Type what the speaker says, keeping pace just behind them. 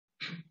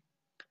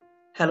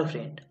Hello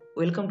friend,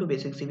 welcome to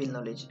Basic Civil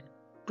Knowledge.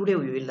 Today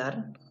we will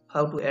learn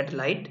how to add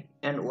light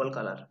and wall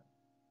color.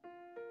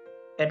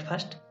 At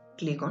first,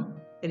 click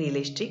on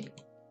Realistic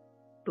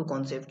to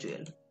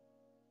Conceptual.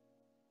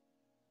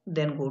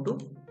 Then go to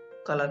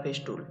Color Face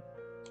tool.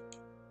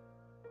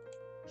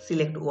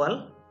 Select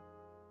Wall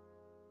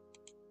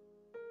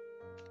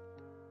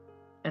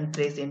and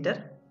press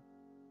Enter.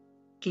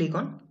 Click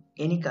on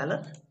any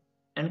color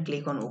and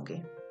click on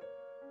OK.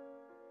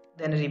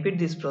 Then repeat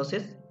this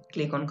process.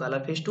 Click on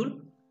Color Face tool.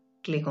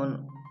 Click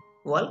on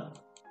Wall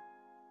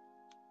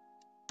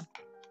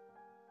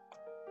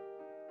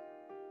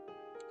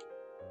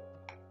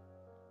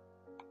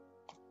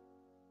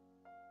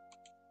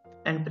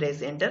and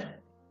press Enter.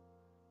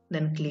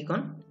 Then click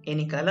on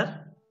any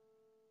color,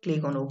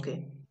 click on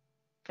OK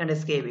and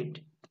escape it.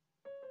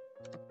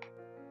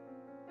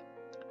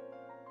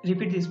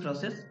 Repeat this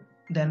process,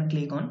 then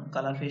click on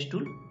Color Face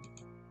tool,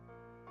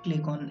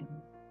 click on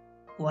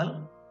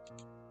Wall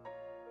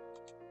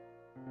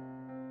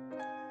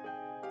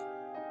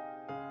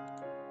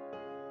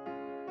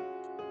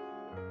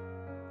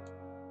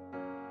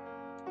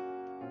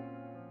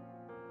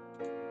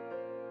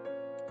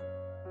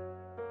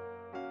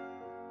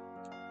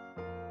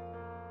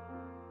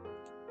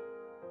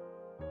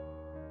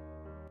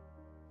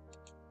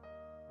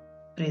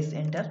press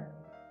Enter,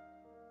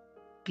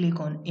 click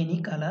on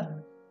any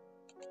color,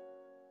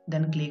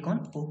 then click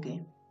on OK.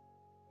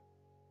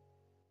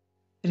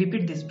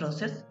 Repeat this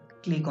process,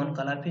 click on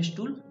Color Face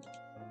tool,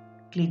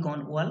 click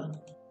on Wall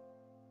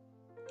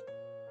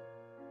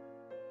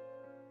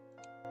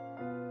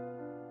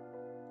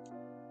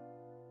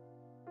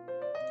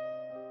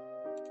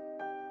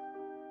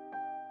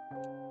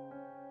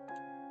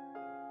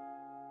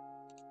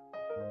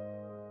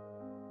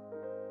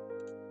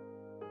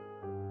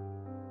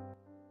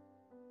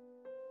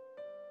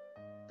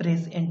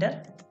press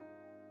Enter,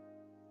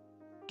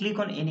 click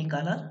on any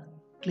color,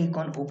 click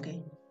on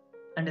OK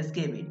and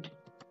escape it.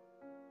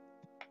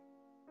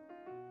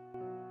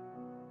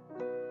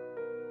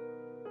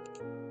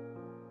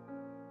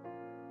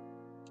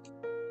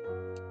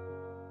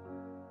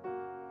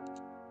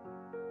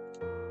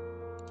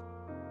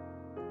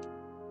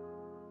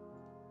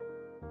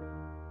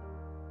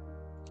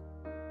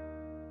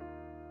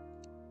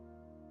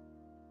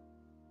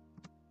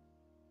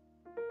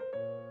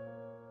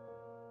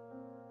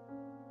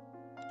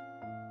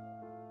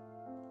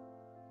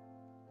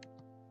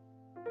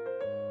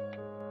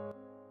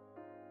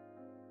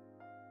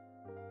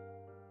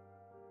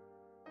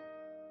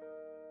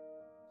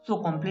 So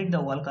complete the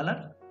wall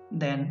color,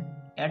 then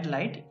add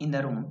light in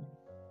the room.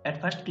 At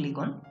first click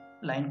on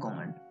line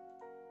command.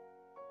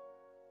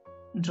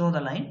 Draw the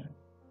line,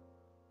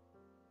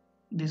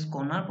 this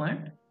corner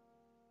point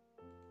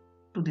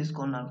to this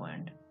corner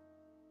point.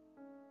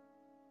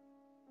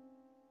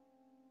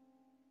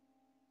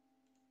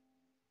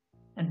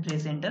 And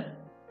press enter.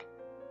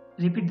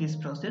 Repeat this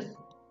process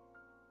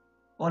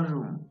all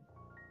room.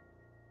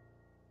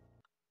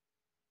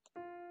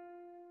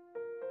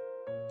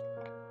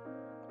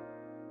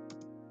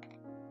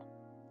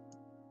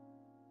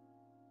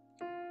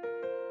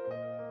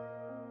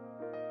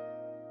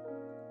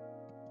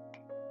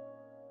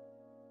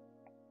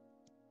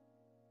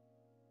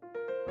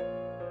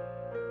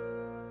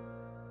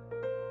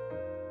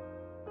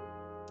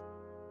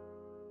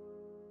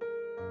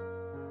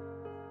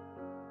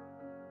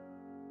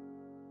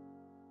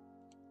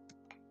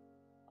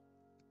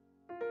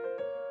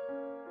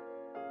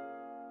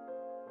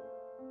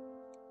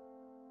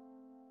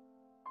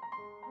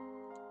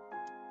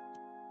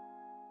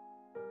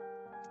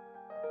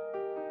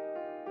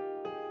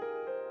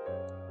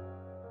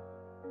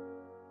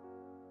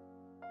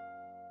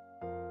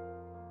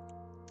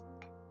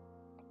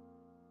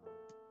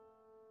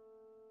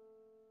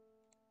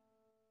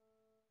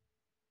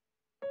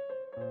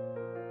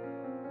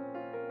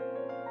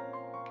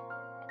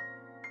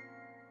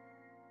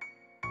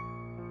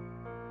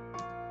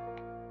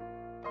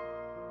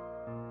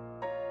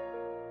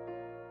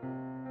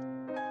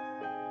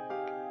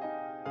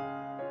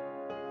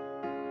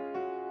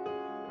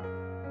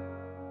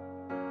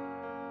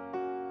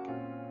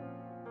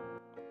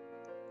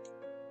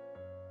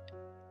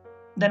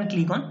 Then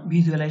click on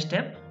Visualize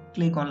tab,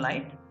 click on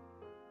Light,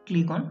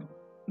 click on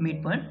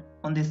Midpoint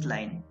on this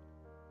line.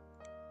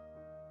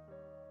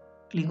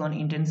 Click on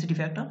Intensity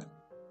Factor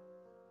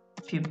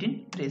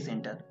 15, press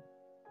Enter.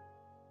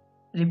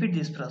 Repeat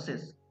this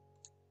process.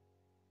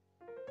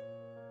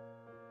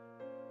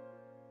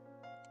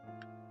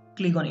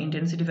 Click on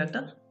Intensity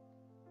Factor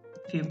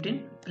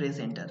 15, press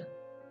Enter.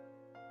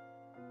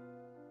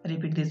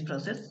 Repeat this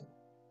process.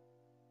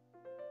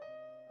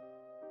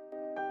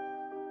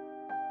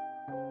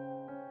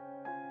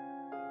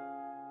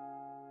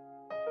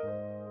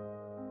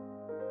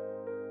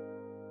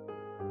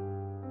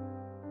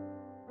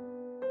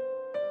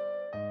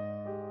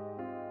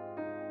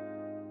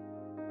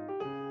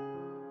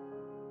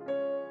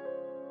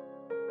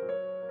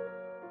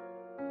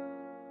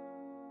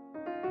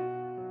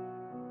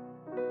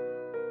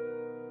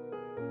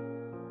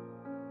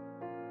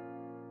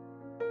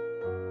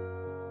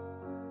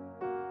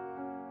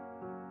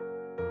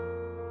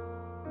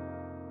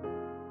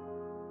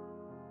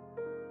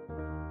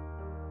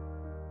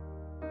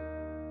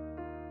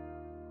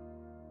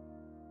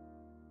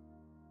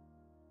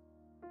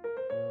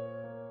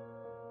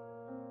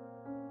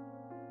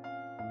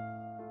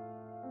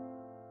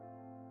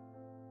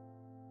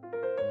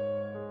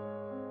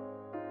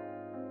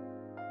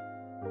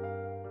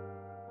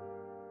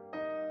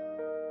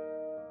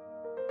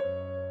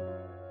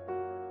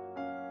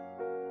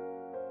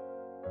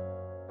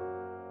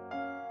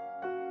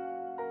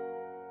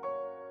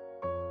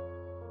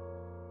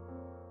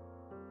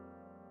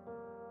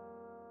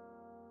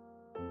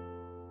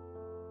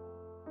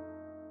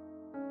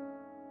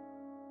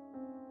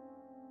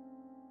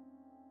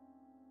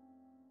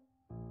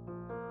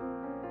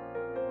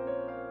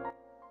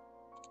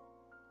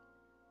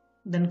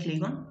 Then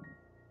click on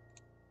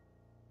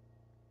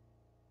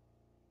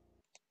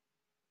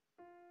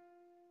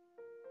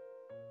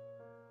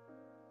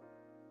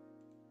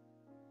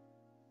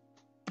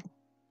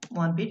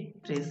 1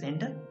 feet, press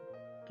enter.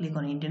 Click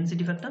on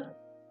intensity factor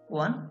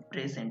 1,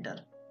 press enter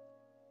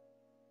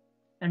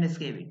and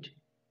escape it.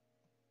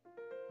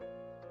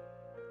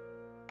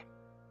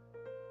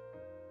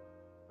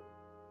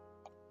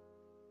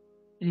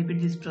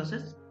 Repeat this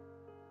process.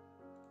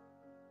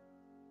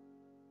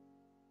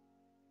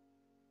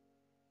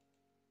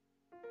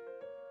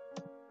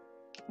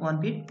 One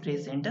feet,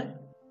 press enter.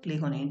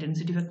 Click on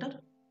intensity factor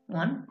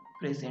 1,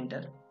 press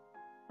enter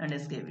and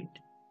escape it.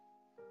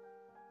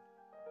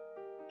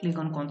 Click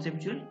on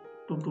conceptual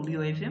to 2D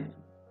wireframe.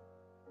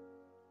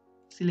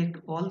 Select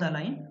all the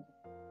line.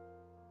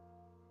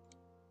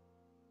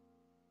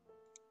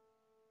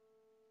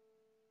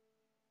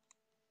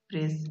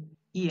 Press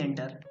E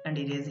enter and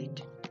erase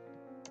it.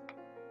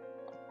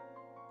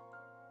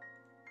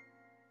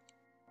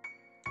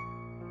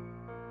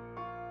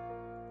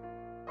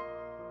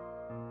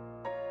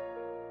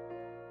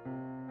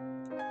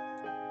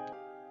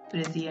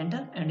 Press E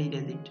enter and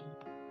erase it.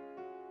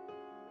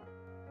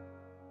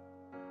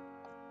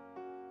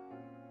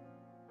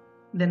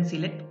 Then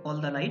select all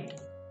the light.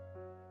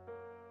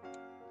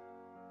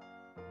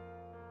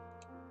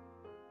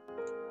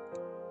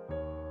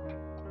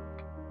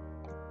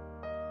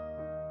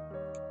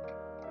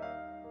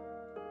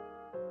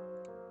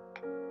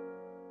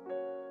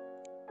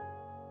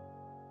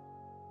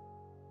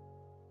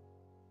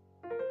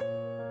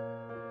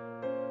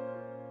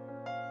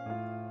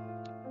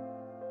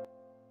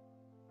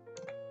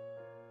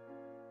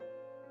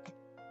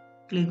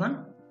 Click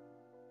on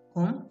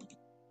home,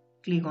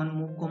 click on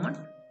move command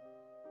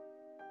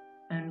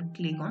and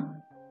click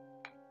on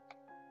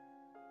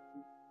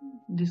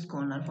this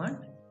corner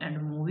part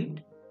and move it.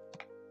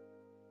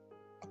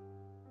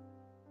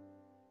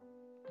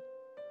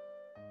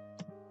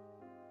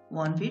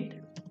 One feet,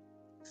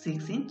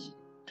 6 inch,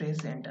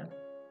 press enter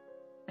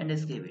and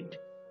escape it.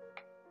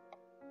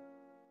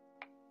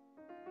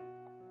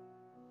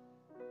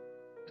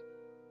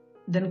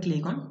 Then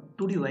click on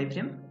 2D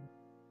wireframe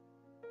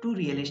to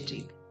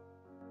realistic.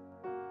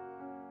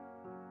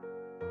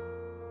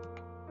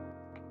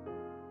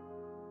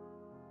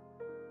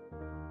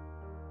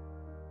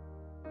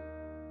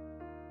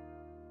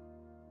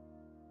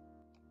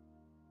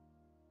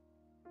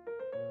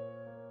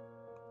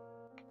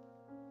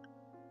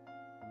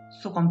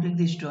 So complete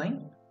this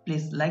drawing.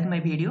 Please like my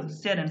video,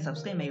 share and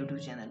subscribe my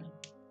YouTube channel.